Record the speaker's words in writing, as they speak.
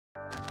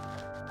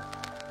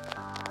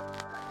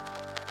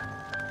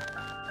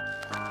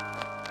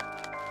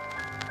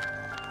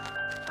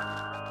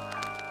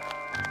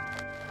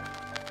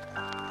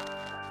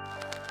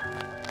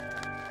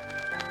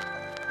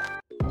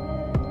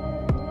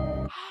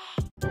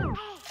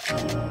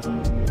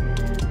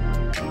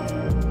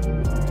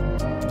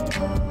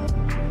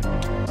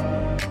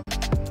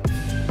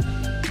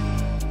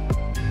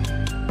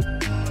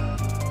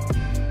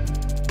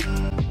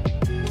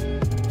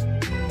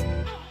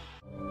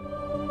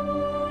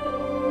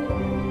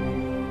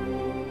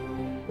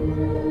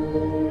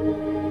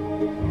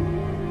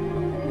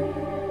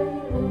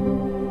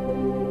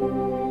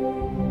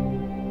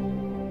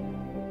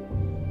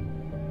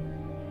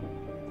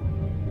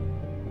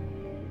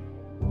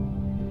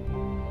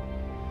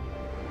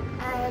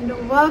And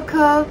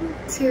welcome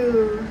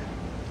to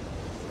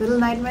Little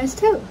Nightmares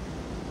 2.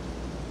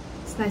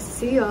 It's nice to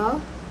see you all.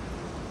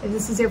 If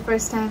this is your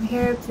first time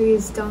here,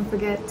 please don't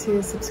forget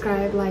to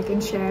subscribe, like,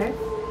 and share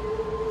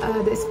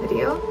this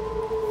video.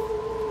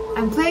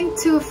 I'm playing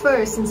 2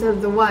 first instead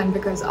of the 1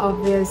 because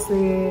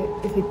obviously,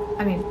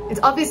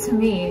 it's obvious to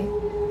me,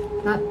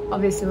 not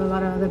obvious to a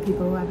lot of other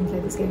people who haven't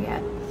played this game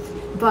yet,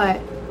 but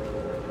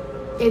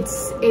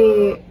it's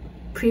a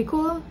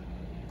prequel.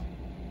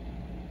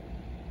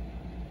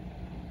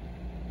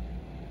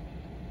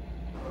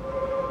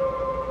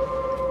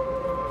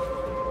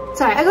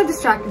 Sorry, I got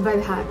distracted by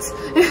the hats.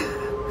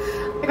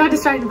 I got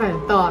distracted by the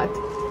thought,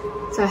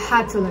 so I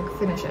had to like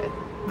finish it.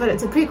 But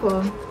it's a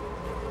prequel.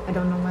 I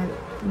don't know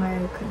my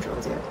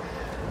controls yet.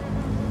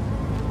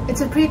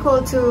 It's a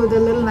prequel to the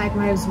Little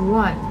Nightmares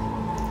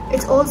 1.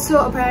 It's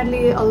also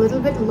apparently a little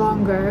bit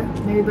longer,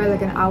 maybe by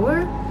like an hour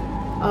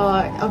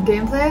of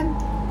gameplay.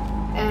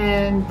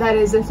 And that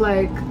is if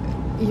like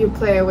you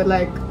play with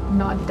like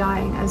not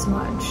dying as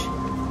much,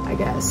 I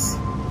guess.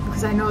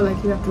 Because I know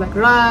like you have to like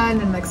run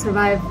and like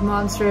survive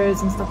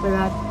monsters and stuff like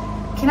that.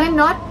 Can I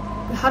not?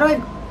 How do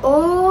I?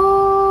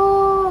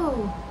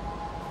 Oh,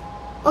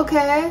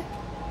 okay.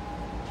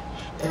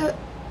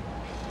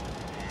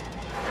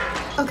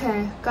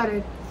 Okay, got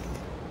it.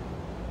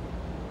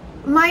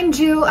 Mind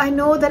you, I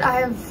know that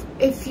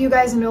if you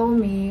guys know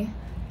me,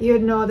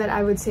 you'd know that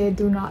I would say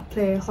do not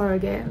play horror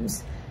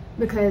games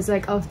because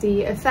like of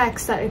the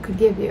effects that it could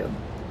give you.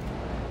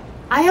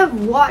 I have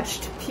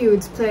watched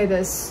Pewds play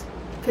this,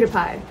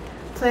 PewDiePie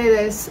play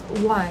this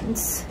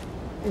once,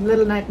 in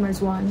Little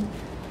Nightmares 1,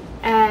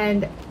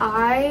 and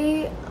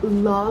I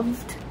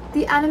loved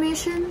the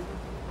animation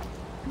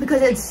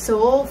because it's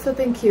so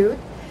flipping cute.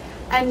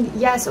 And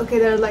yes, okay,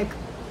 there are like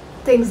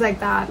things like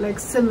that, like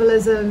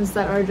symbolisms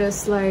that are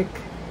just like,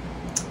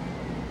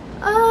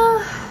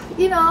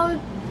 you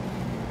know,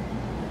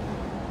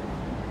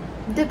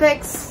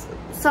 depicts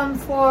some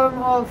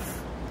form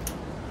of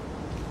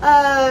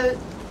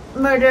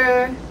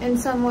murder in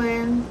some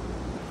way,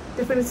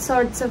 different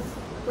sorts of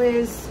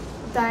ways,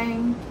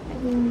 dying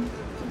and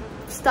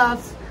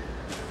stuff.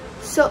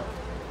 So,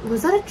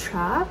 was that a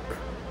trap?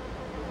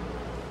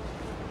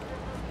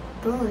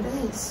 Bro, it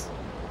is.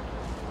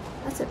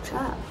 That's a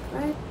trap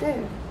right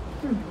there.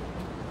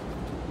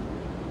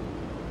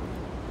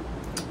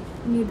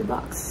 Need the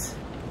box.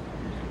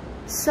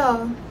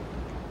 So,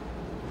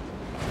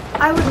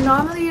 I would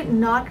normally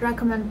not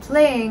recommend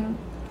playing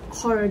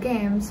horror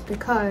games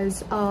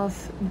because of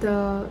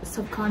the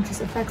subconscious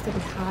effects that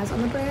it has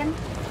on the brain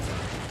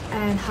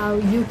and how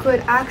you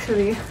could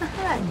actually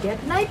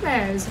get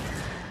nightmares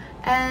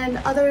and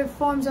other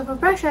forms of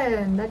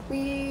oppression that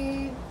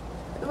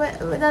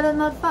are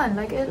not fun.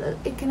 Like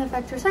it can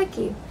affect your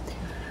psyche.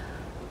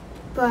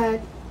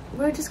 But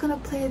we're just gonna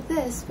play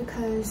this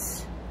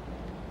because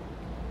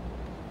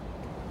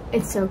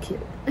it's so cute.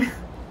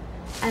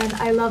 And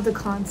I love the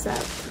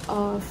concept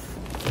of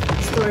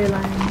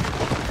storyline.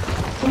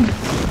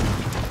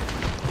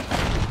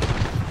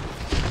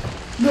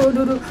 No.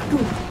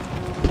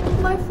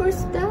 My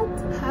first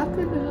death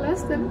happened in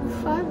less than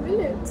 5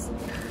 minutes.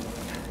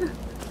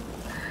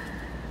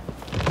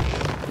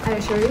 I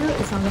assure you,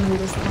 it's not gonna be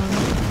this long.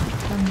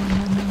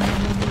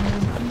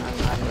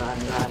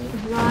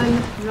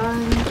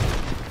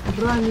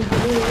 Run.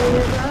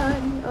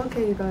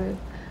 Okay, you got it.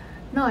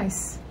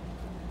 Nice.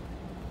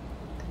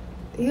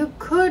 You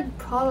could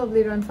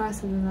probably run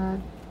faster than that,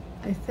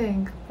 I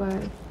think,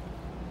 but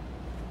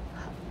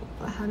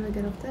how do I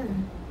get up there?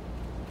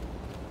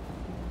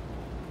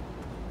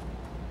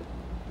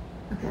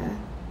 Okay,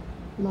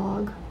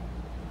 log,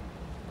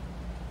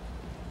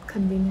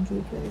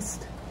 conveniently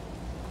placed.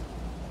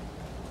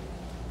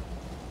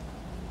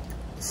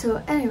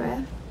 So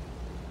anyway,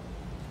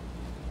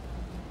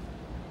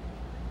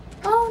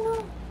 oh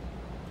no,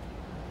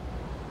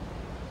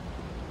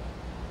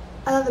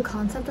 I love the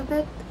concept of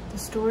it, the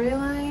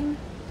storyline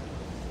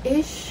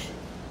ish.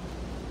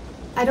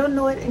 I don't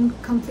know it in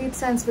complete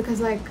sense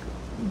because like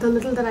the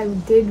little that I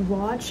did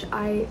watch,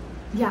 I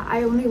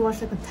only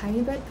watched like a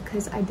tiny bit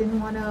because I didn't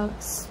want to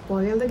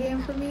spoil the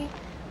game for me.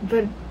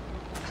 But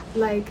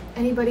like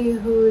anybody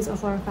who's a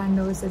horror fan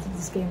knows that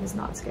this game is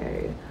not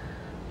scary.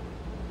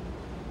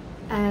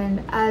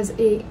 And as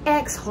a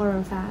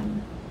ex-horror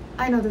fan,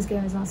 I know this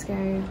game is not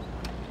scary.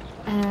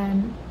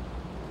 And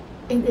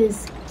it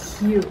is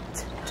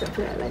cute to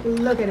play. Like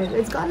look at it.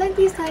 It's got like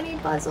these tiny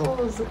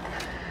puzzles.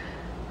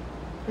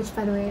 Which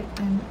by the way,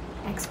 I'm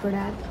expert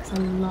at because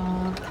I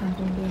love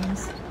camping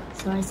games.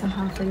 so I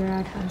somehow figure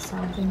out how to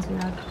solve things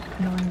without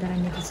knowing that I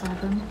need to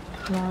solve them.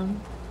 Well,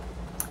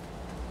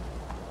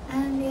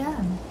 and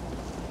yeah,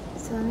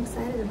 so I'm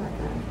excited about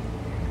that.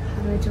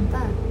 How do I jump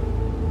that?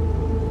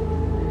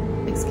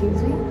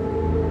 Excuse me?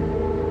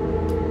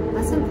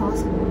 That's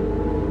impossible.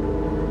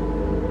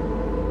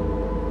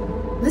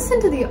 Listen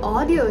to the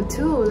audio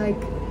too, like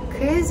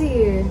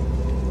crazy.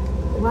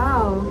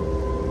 Wow.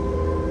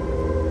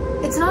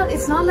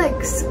 It's not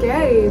like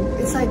scary,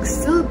 it's like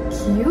still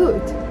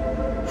cute.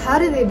 How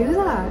did they do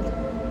that?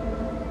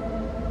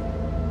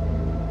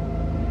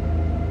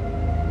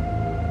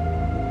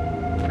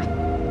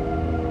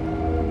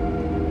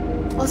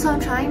 Also, I'm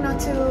trying not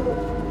to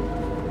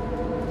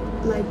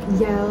like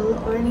yell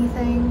or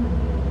anything,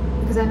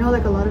 because I know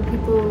like a lot of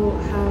people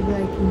have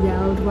like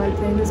yelled while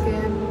playing this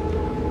game.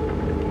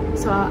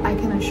 So I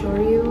can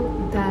assure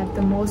you that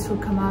the most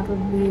would come out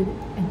would be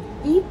an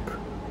eep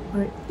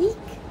or eek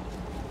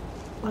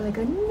or like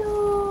a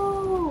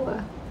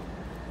no.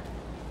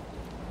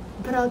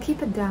 But I'll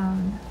keep it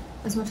down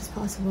as much as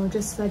possible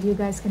just so that you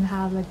guys can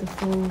have like the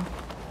full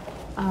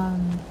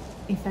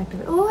effect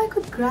of it. Oh, I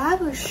could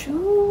grab a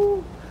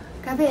shoe.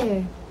 Grab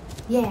it.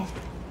 Yeah.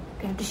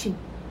 Grab the shoe.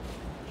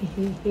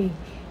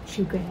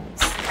 Shoe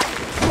grabs.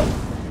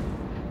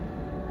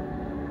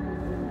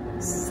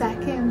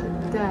 Second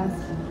death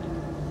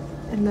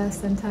in less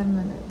than 10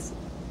 minutes.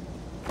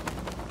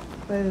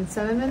 What is it,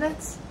 7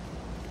 minutes?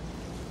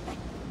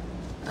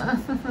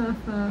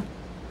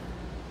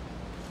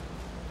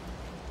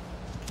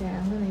 Okay,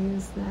 I'm gonna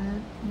use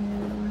that. I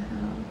don't know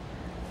how.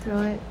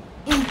 Throw it.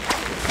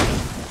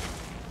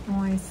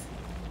 Nice.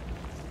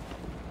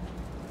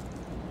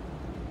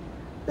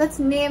 Let's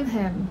name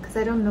him, because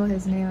I don't know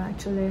his name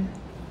actually.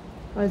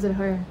 Or is it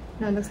her?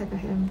 No, it looks like a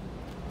him.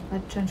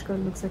 That trench coat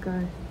looks like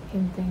a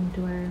him thing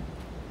to wear.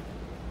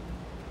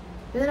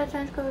 Is it a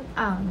trench coat?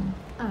 I don't know.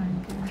 I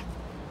don't care.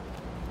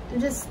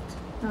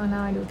 No,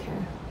 now I do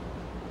care.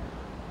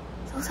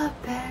 Those are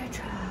bear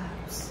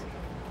traps.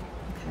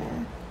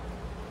 Okay.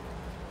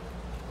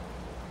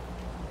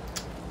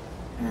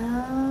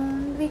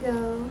 Round we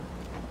go.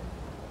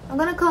 I'm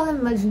gonna call him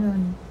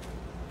Majnun,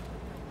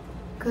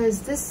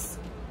 because this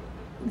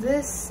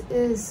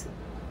is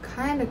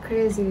kind of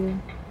crazy,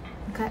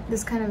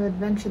 this kind of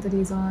adventure that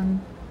he's on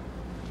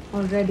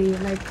already.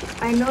 Like,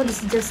 I know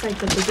this is just like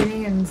the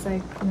beginning, and it's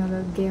like, you know,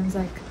 the game's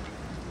like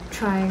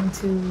trying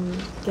to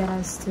get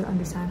us to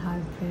understand how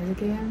to play the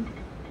game.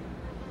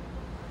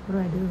 What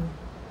do I do?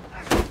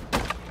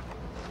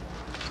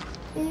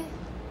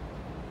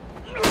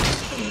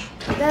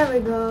 There we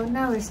go,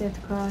 now we're safe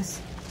to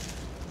cross.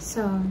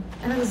 So,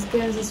 I know this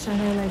game is just trying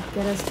to like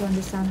get us to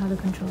understand how the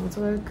controls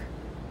work.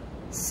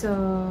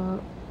 So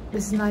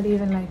this is not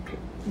even like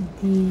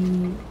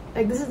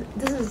this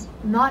is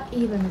not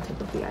even the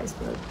tip of the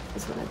iceberg,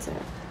 is what I'd say.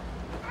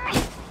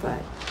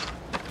 But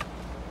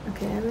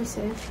okay, we're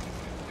safe.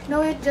 No,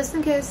 wait, just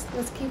in case,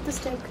 let's keep the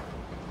stick.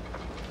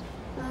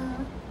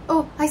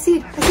 Oh, I see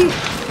it, I see it.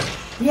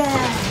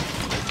 Yeah.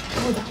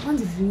 Oh, that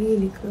one's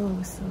really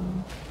close, so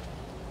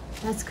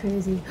that's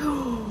crazy.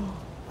 Oh,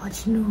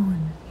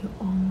 Majnun, you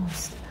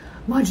almost.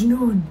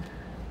 Majnun,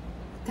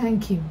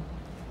 thank you.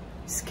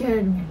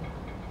 Scared me.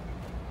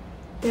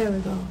 There we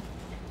go.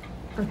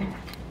 Okay.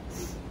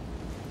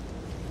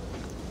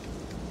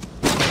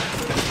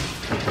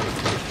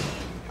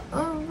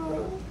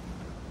 Oh.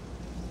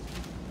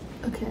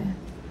 Okay.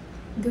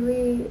 Do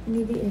we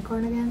need the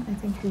acorn again? I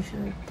think we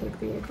should take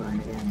the acorn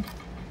again.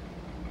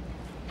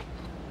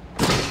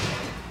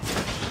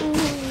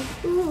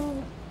 Ooh,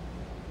 ooh.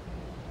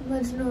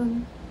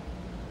 Majnun.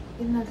 You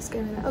didn't have to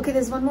scare me that. Okay,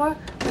 there's one more.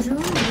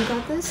 Majnun, you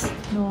got this?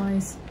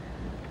 Nice.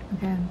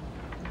 Okay.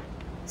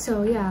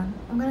 So yeah,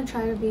 I'm gonna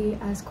try to be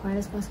as quiet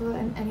as possible,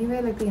 and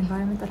anyway, like the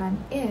environment that I'm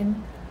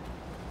in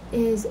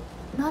is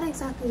not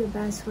exactly the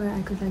best where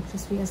I could like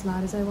just be as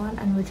loud as I want,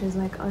 and which is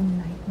like a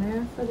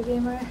nightmare for the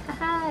gamer.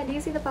 Haha, do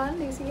you see the fun?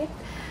 Do you see it?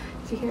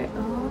 Did you hear it?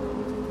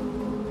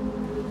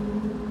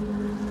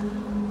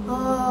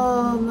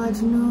 Oh,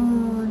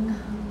 Majnun,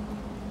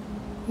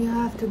 you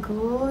have to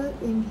go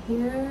in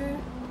here.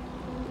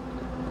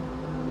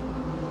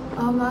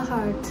 Oh my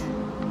heart,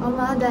 oh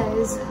my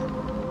days.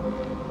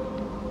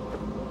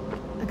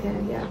 Okay,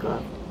 yeah, go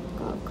up,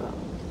 go up, go up,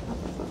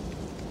 up, up, up.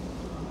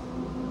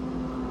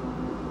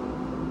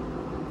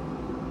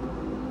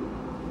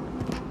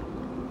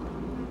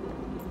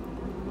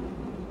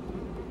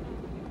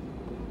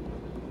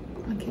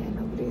 Okay,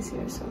 nobody's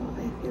here, so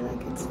I feel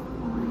like it's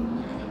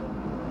fine.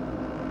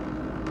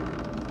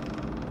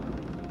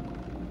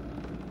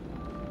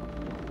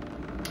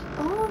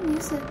 Oh,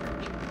 music.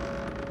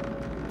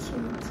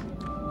 Cute.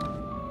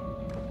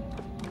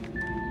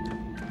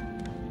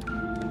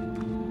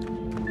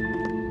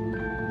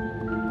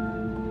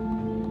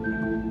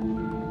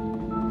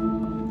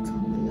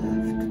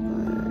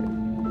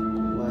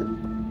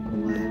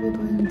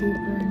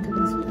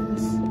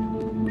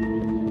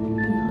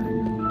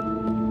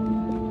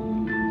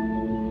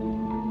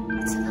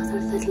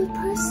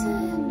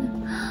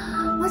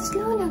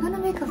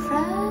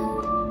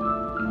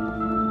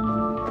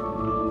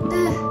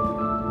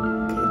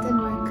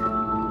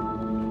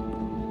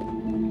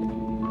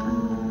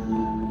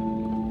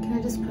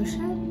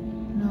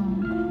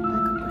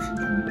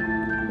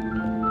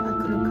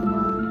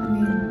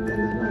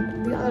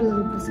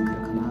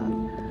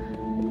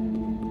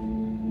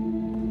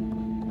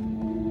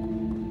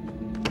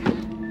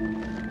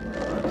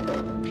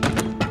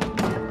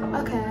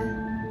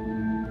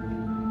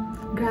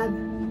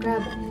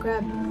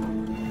 god.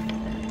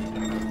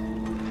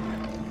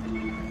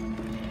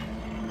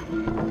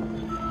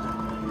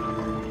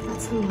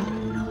 That's a lot of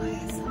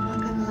noise, I'm not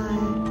gonna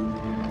lie.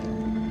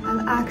 I'm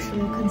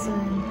actually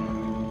concerned.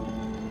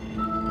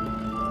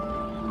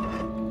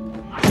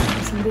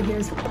 Somebody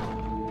hears.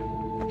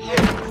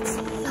 It's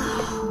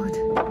loud.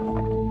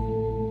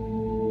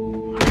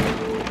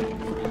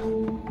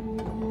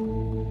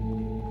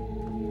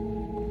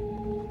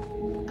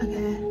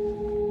 Okay.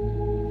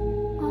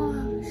 Oh,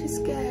 she's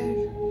scared.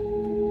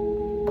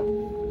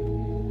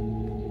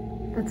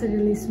 That's a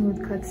really smooth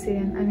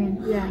cutscene. I mean,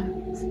 yeah,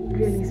 it's a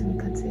really smooth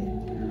cutscene.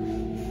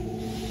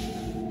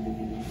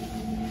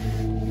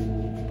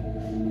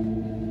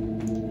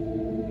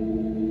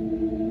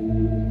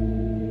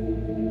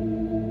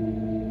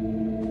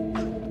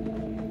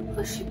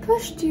 Oh, she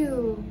pushed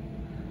you.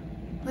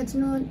 But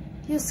no,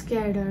 you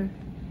scared her.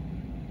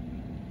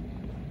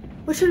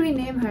 What should we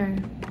name her?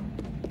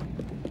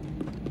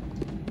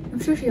 I'm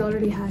sure she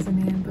already has a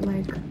name, but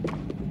like...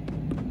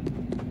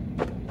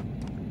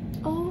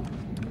 Oh.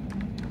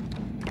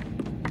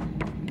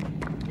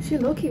 She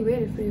low-key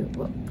waited for you.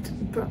 Well,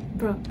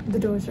 bro, the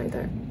door's right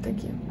there.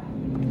 Thank you.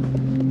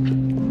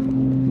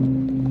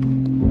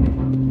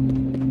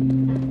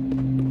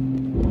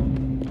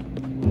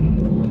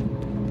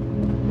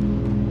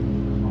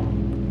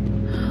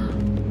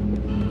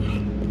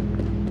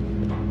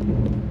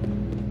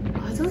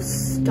 Are those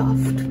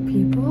stuffed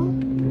people?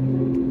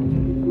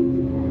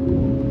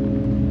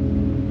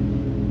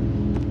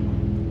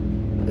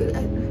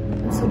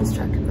 I'm so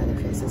distracted by their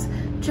faces.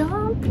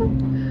 Jump!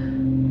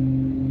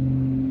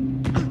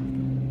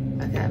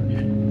 Okay.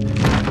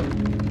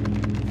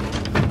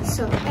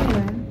 So,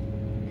 anyway.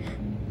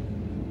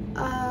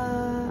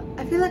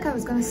 I feel like I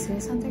was gonna say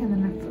something and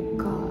then I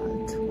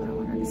forgot what I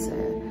wanted to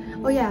say.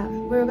 Oh yeah,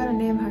 we were gonna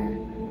name her.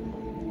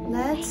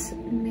 Let's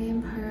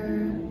name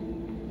her...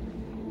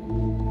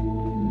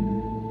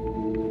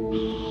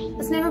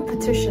 Let's name her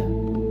Patricia.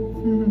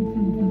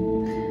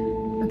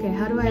 Okay,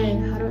 how do I...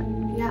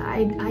 Yeah,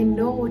 I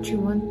know what you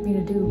want me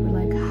to do, but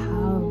like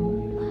how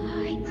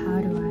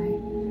do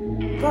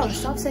I? Bro,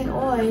 stop saying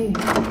oi.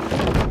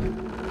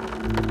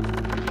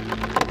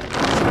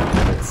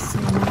 That's so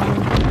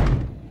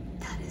loud.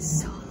 That is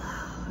so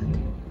loud.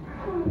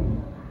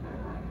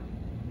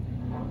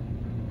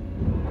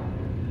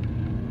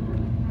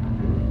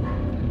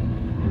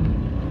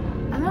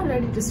 I'm not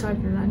ready to start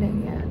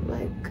running yet,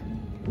 like...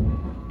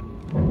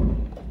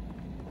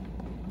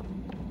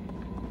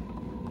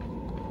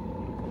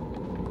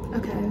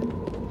 Okay.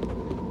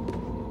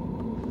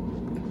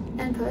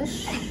 And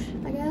push,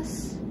 I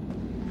guess.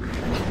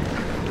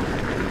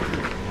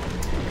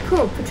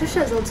 Cool,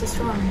 Patricia is also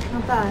strong,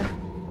 not bad.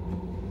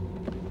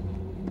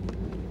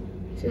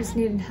 She just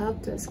needed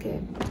help to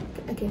escape.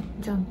 Okay,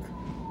 jump.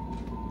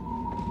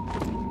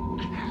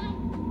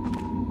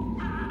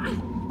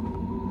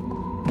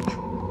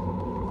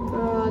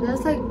 Bro,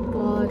 there's like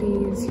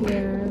bodies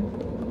here.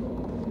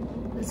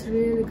 That's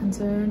really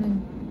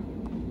concerning.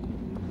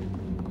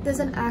 There's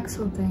an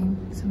axle thing,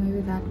 so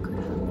maybe that could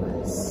help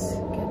us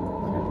get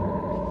whatever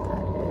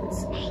that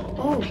is.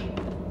 Oh!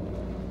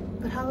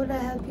 But how would I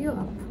help you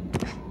up?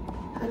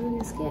 How do we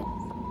escape?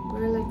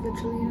 We're like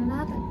literally in an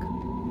attic.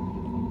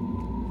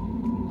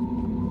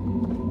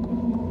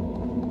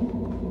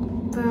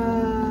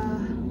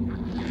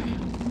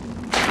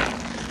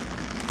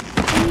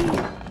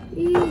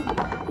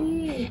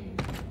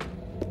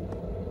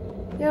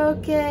 You're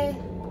okay.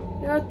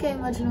 You're okay,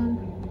 Majnun.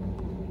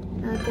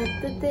 Now get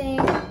the thing.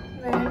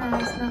 Very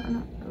nice.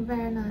 No,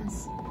 very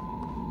nice.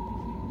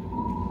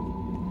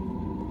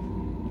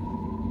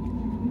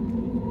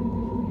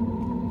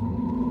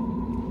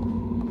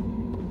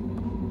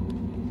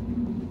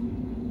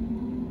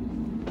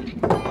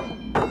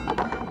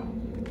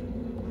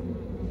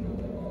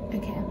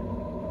 Okay.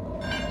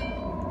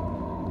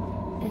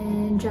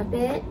 And drop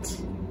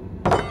it.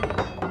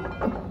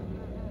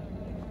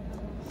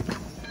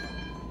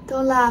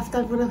 Don't laugh,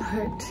 that would have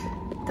hurt.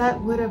 That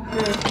would have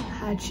hurt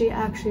had she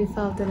actually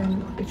felt it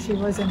and if she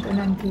wasn't an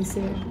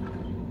NPC.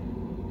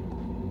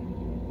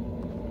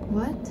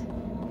 What?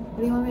 What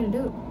do you want me to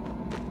do?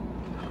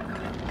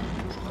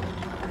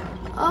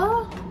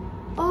 Oh,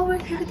 we're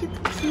here to get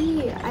the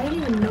key. I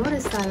didn't even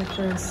notice that at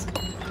first.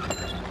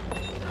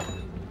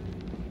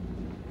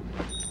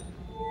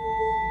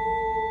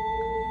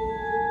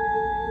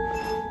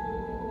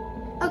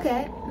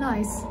 Okay,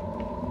 nice.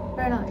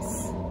 Very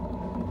nice.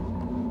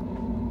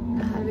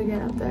 Now how do we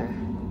get up there?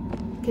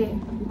 Okay,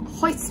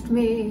 hoist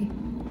me.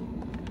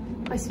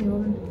 Hoist me,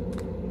 woman.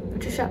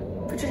 Patricia,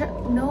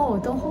 no,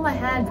 don't hold my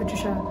hand,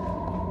 Patricia.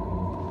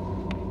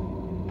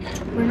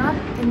 We're not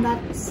in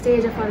that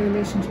stage of our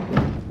relationship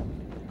yet.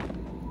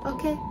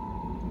 Okay.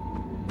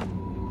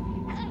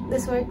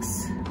 This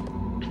works.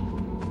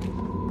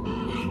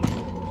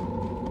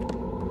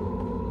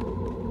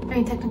 I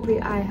mean, technically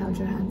I held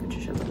your hand,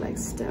 Patricia, but like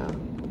still.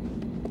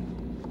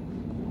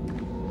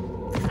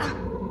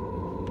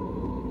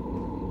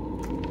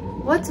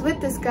 What's with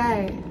this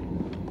guy?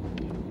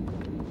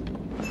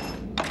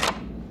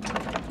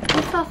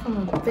 He fell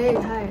from a big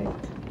height.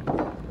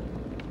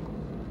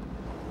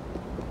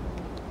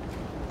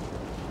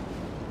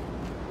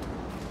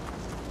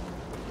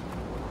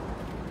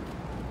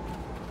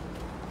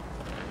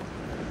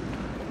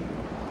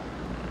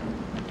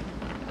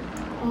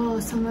 Oh,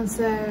 someone's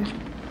there.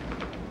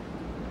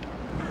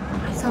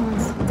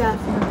 Someone's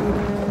definitely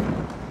there.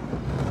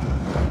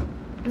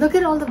 Look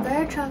at all the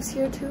bear traps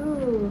here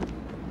too.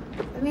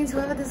 That means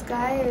whoever this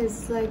guy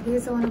is, like,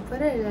 he's the one who put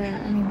it there.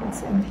 I mean,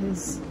 it's in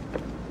his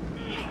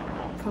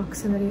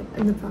proximity,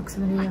 in the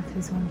proximity of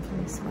his own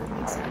place, so that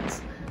makes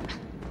sense.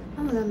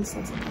 I'm a little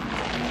salty.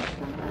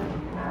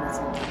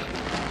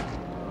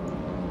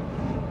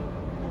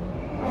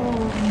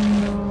 Oh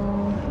no.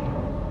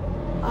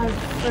 Our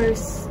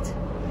first...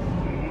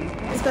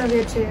 It's gonna be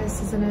a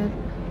chase, isn't it?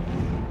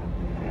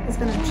 It's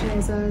gonna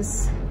chase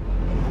us.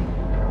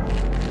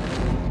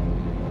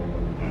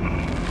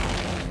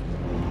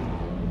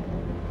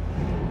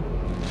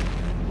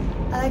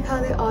 I like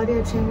how the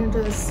audio changed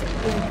into like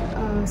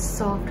a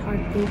soft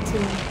heartbeat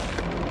too.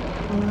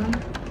 Hold on.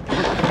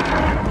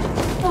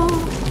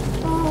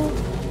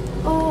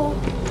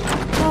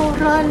 Oh,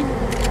 run!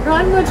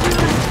 Run,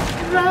 Majnun!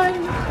 Run!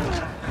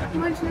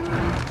 Majnun!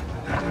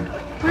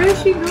 Where is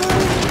she going?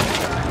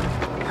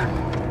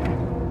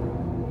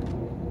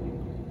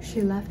 She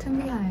left him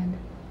behind.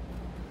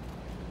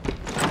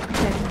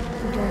 Okay,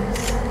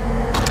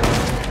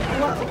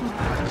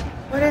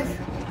 what if...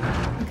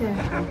 Okay.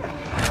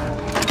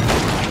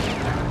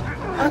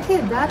 Okay,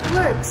 that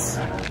works.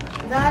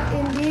 That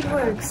indeed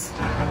works.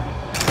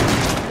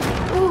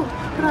 Oh,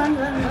 run,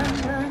 run, run,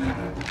 run.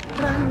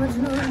 Run,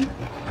 Majnun.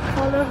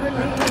 Follow her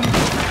lead.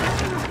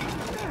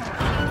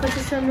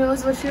 Patricia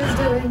knows what she was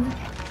doing.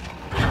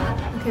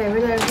 Okay,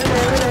 we're there.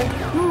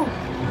 Move.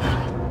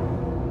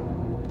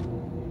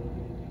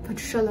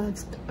 Patricia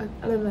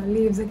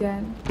leaves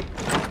again.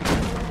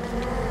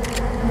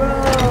 Bro,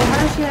 how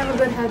does she have a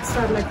good head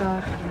start like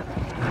that?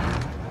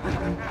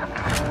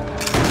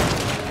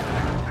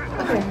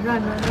 Okay,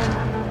 run.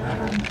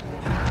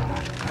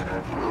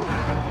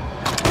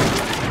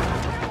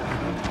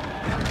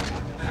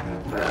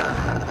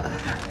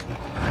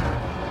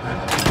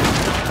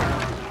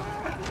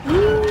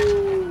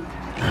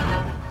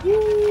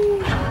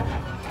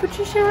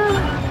 Patricia,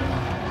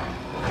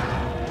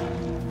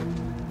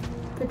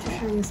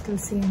 you're still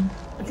seen.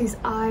 At least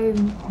I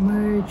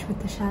merge with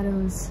the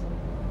shadows.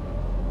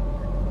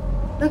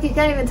 Look, you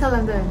can't even tell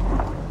I'm there.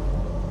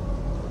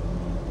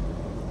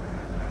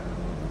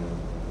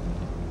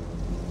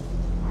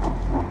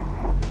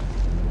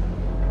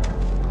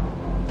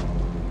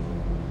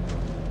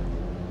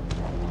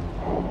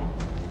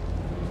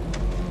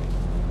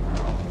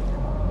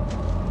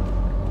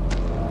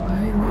 Why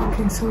are you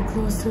walking so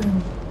close to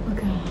him?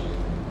 Okay.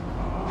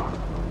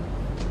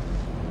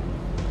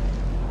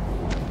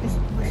 Was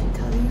she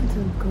telling him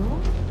to go?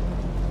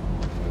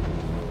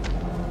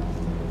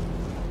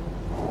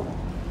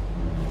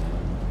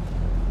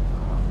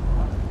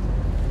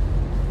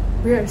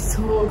 We are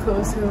so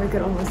close to him, we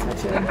could almost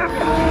touch him.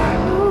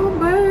 Oh,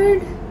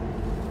 bird!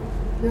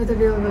 You're the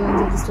real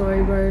villains of the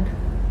story, bird.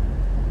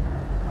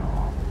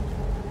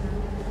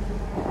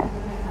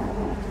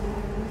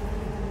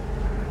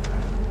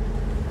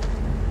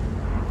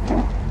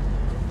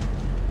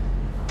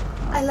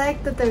 I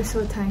like that they're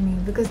so tiny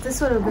because this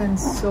would have been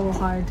so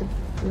hard to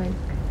like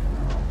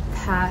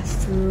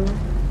pass through.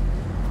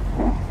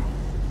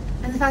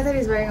 And the fact that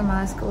he's wearing a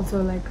mask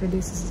also like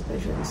reduces his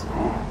vision, so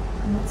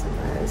I'm not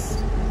surprised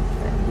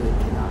that he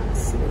cannot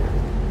see them.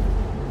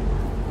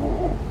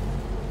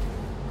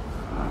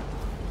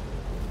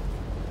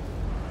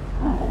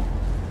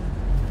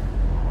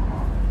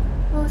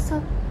 Oh,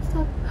 stop.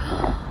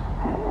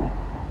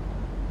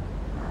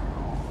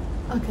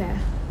 Okay.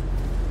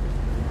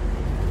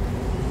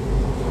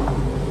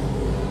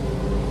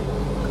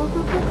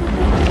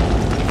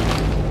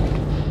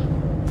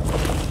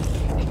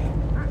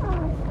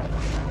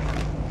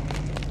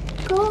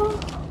 Go.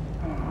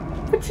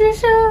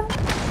 Patricia!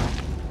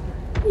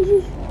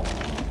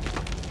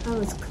 That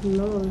was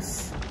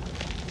close.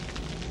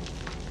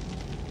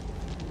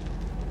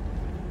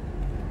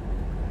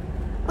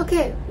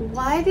 Okay,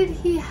 why did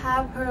he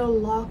have her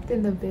locked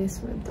in the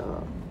basement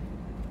though?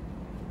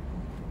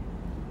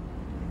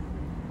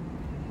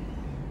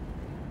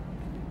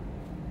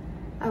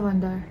 I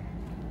wonder.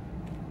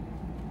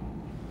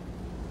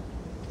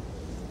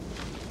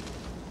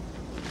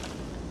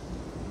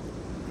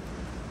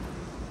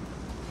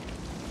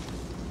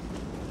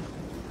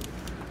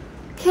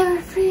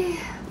 Carefree,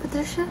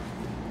 Patricia.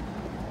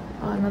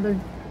 Oh, another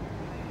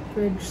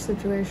bridge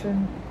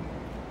situation.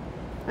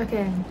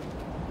 Okay,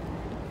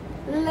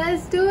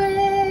 let's do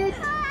it.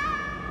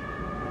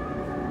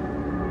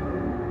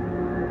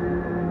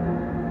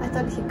 I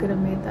thought he could have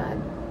made that.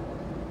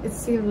 It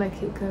seemed like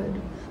he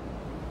could,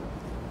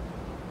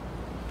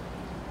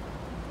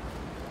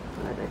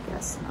 but I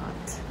guess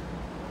not.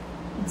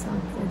 It's not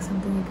like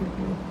something you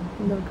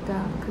could look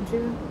down, could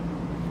you?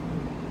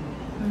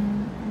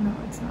 No,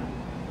 it's not.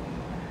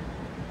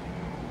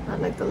 Not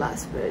like the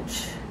last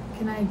bridge.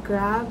 Can I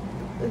grab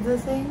the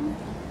thing?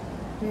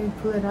 Maybe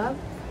pull it up?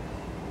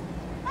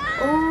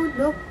 Oh,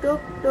 nope,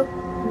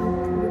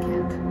 we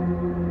can't.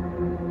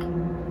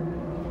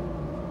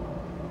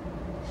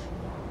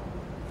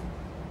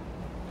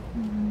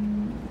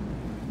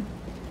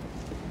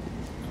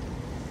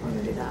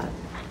 Already that.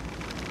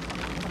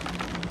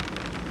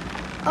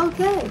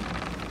 Okay.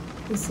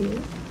 You see?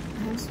 I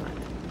have sweat.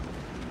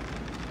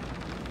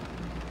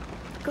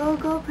 Go,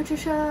 go,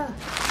 Patricia!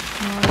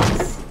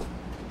 Nice.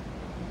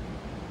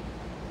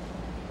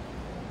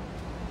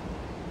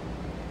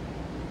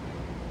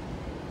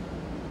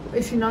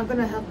 Is she not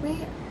gonna help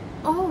me?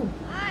 Oh!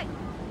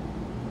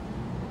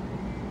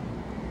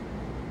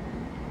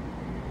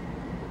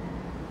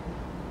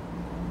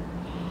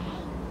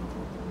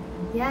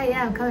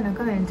 Yeah, I'm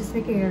coming. Just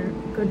making a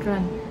good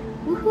run.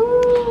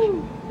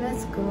 Woohoo!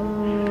 Let's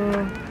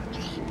go.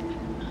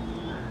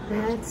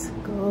 Let's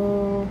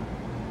go.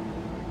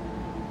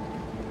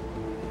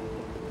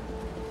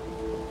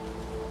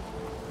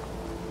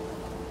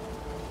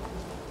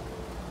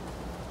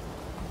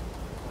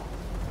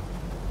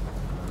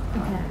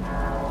 Okay.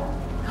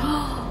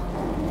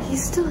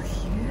 He's still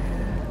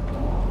here.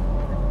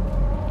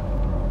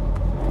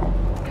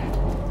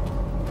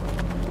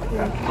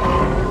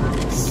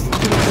 Okay.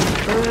 Stupid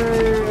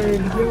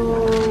bird, yo.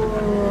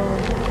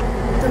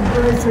 The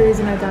bird's the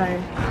reason I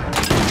died.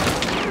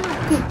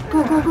 Okay, go,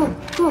 climb.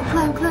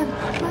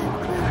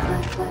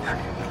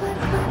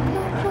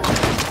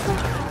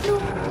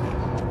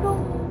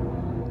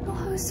 No, I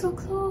was so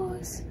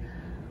close.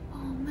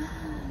 Oh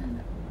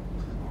man.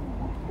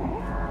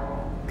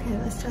 Okay,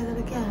 let's try that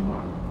again.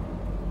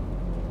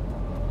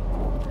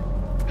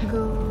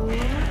 Go.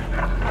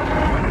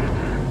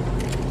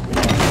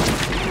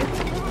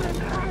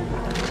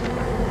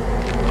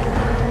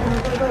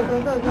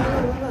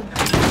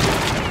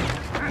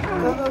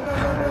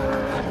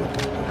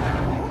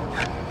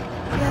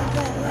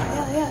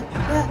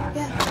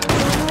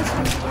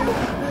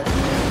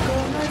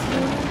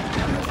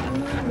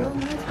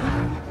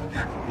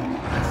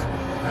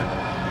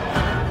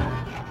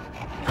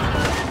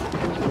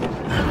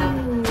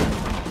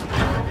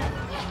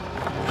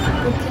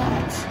 Good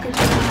catch.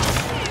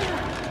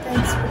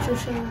 Thanks,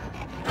 Patricia.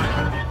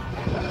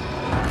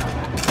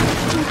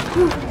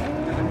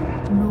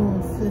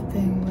 No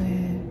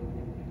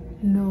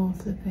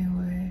flipping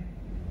way.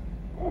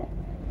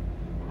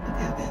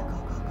 Okay, go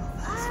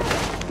fast.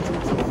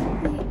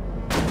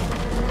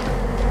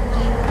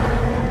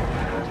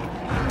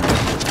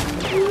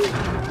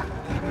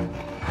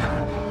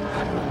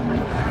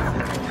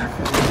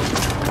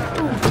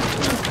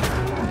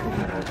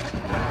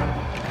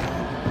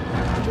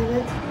 Did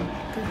it.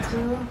 Get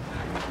through.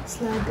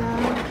 Slide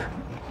down.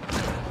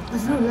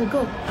 Mazloom, let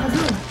go.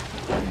 Mazloom.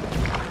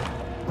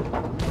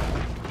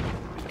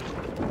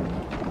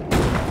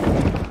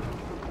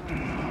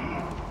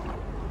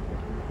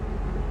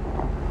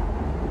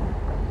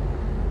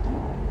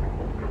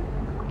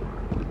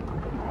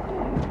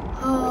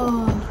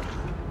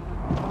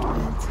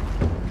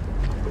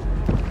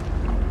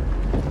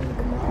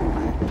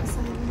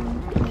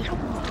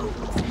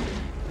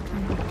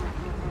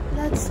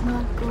 Let's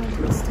not go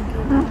into the stinky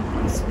room.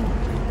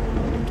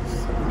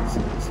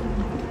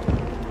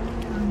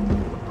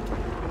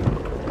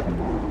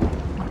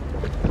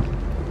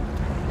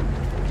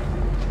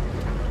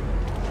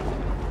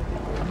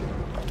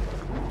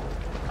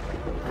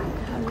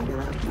 How do we get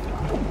up?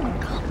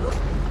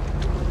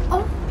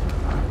 Oh!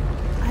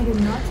 I did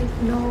not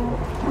even know.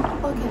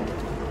 Okay.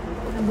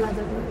 I'm glad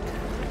that worked.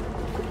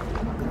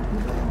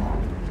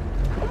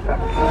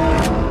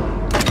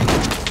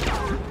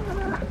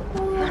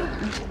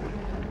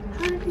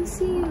 How did he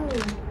see you?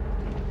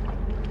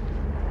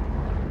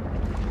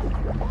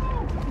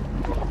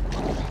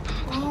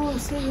 Oh,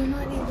 so you're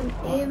not even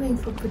aiming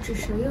for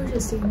Patricia, you're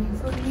just aiming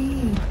for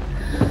me.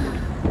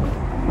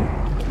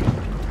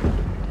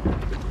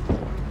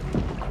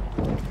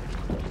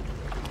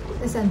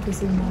 This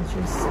NPC mod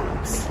just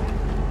sucks.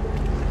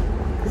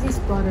 Because he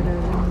spotted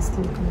us and he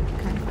still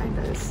can't find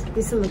us.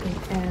 He's still looking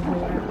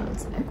everywhere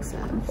else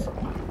except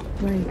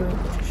where you go,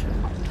 Patricia.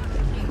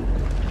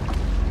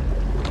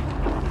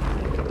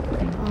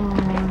 Oh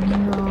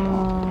no.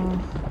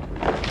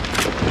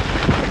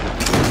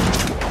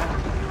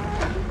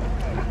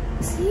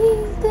 See, he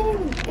didn't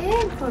even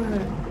aim for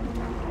her.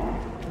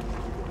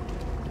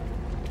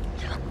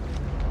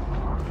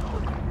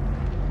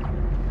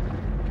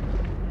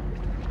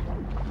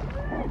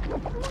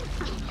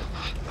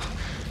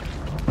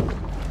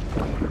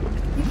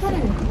 You can't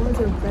even hold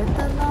your breath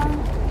that long.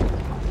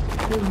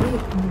 You're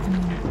weak,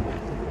 Majnun.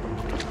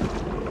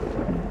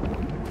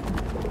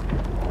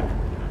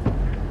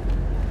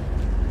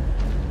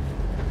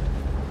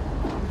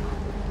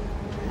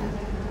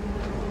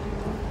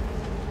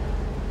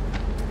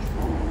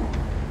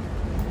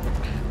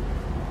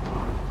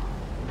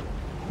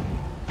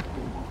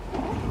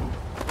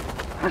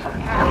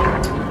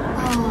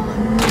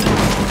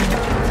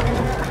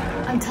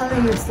 I'm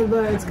telling you, it's the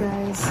birds,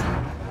 guys.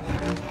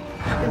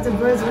 If the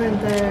birds weren't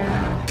there.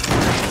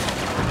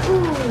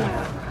 Ooh.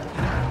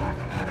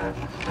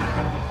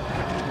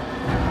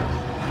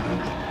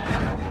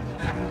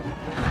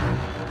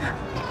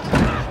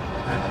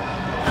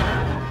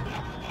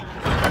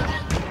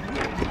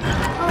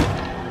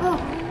 Oh,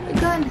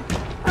 gun.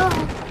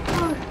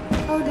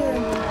 Oh dear.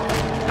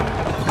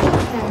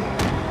 Okay,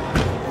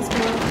 let's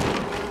go.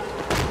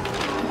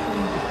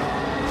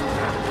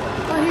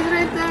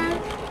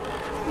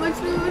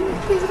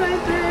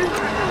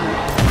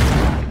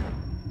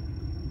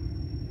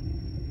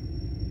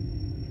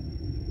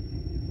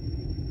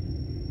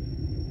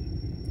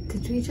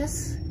 Did we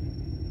just...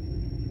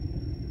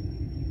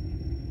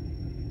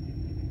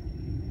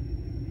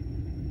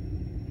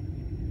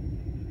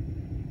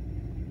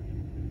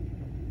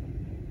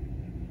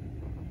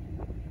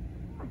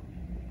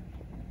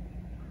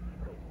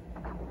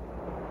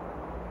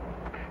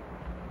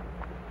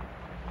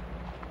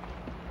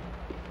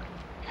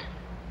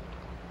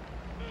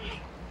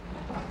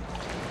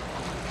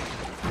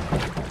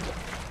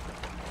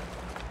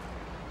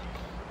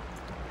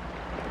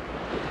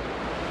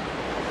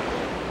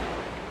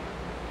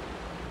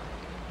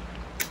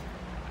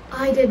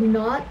 I did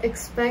not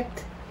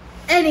expect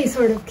any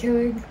sort of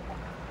killing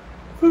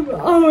from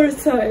our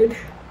side.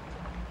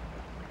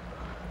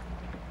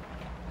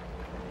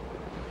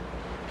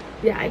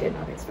 Yeah, I did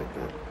not expect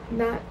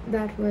that.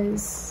 That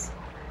was...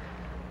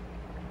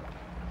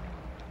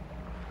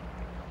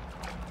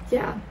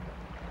 yeah.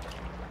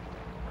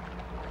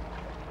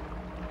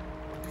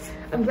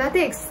 I'm glad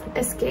they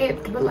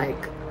escaped, but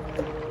like...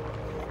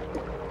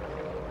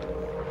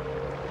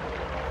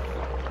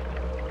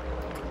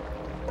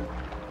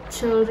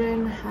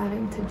 children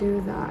having to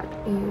do that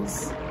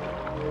is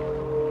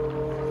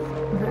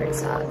very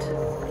sad.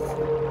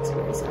 It's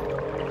very sad.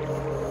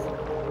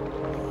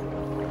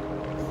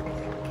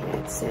 Okay,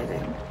 it's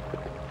saving.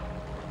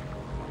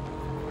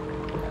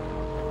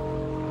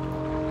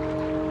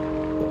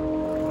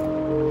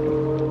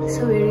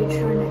 So we reach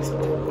our next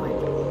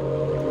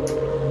point.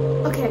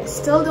 Okay,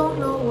 still don't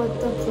know what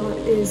the plot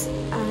is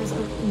as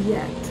of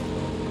yet.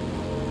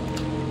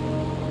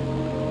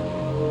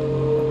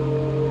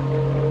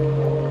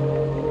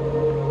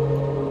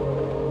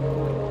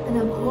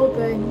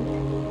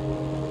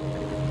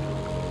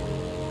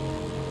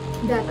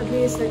 That at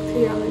least like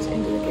 3 hours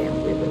into the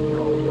game we would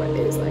know what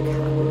is like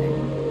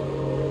happening.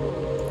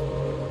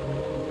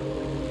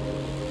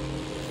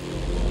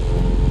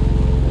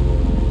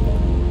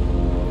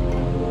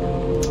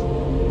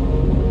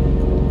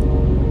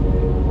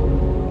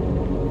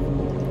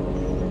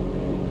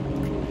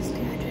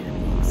 Stay hydrated,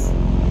 please.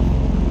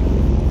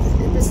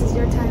 This is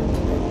your time to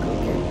like, go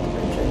get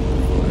a drink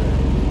before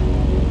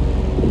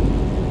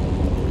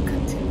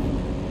continue.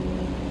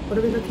 What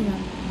are we looking at?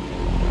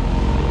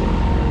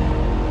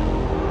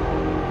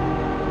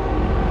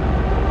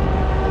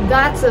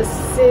 That's a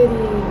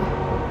city.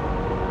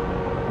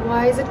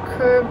 Why is it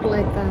curved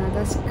like that?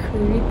 That's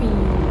creepy.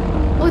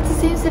 Oh, it's the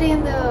same city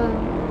in the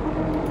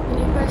when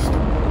you first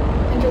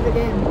enter the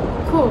game.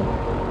 Cool.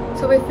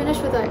 So we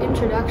finished with our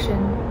introduction.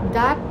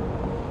 That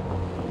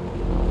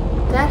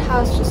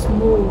house just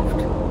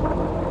moved.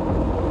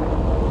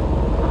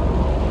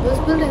 Those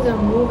buildings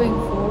are moving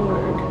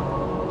forward.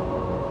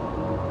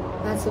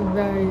 That's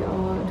very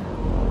odd.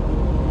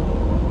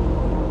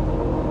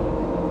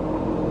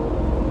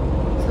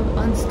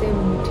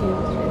 Unstable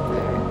materials right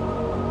there.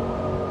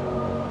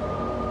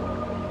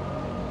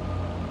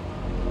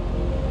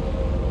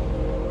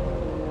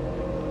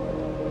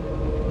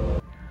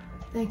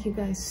 Thank you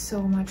guys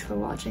so much for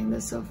watching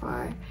this so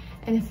far.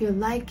 And if you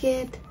like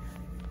it,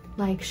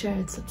 like, share,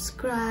 and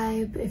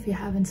subscribe. If you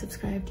haven't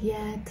subscribed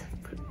yet,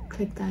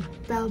 click that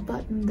bell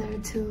button there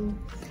too.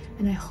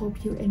 And I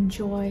hope you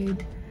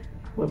enjoyed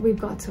what we've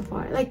got so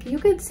far. Like, you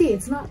can see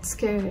it's not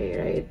scary,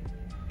 right?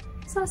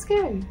 It's not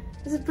scary.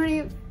 It's a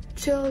pretty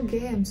chill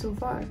game so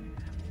far.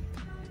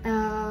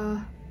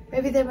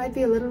 Maybe there might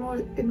be a little more,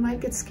 it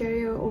might get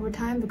scarier over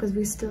time because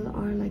we still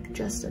are like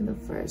just in the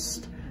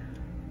first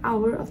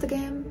hour of the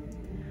game.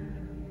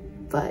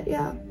 But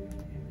yeah,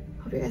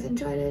 hope you guys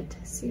enjoyed it.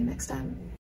 See you next time.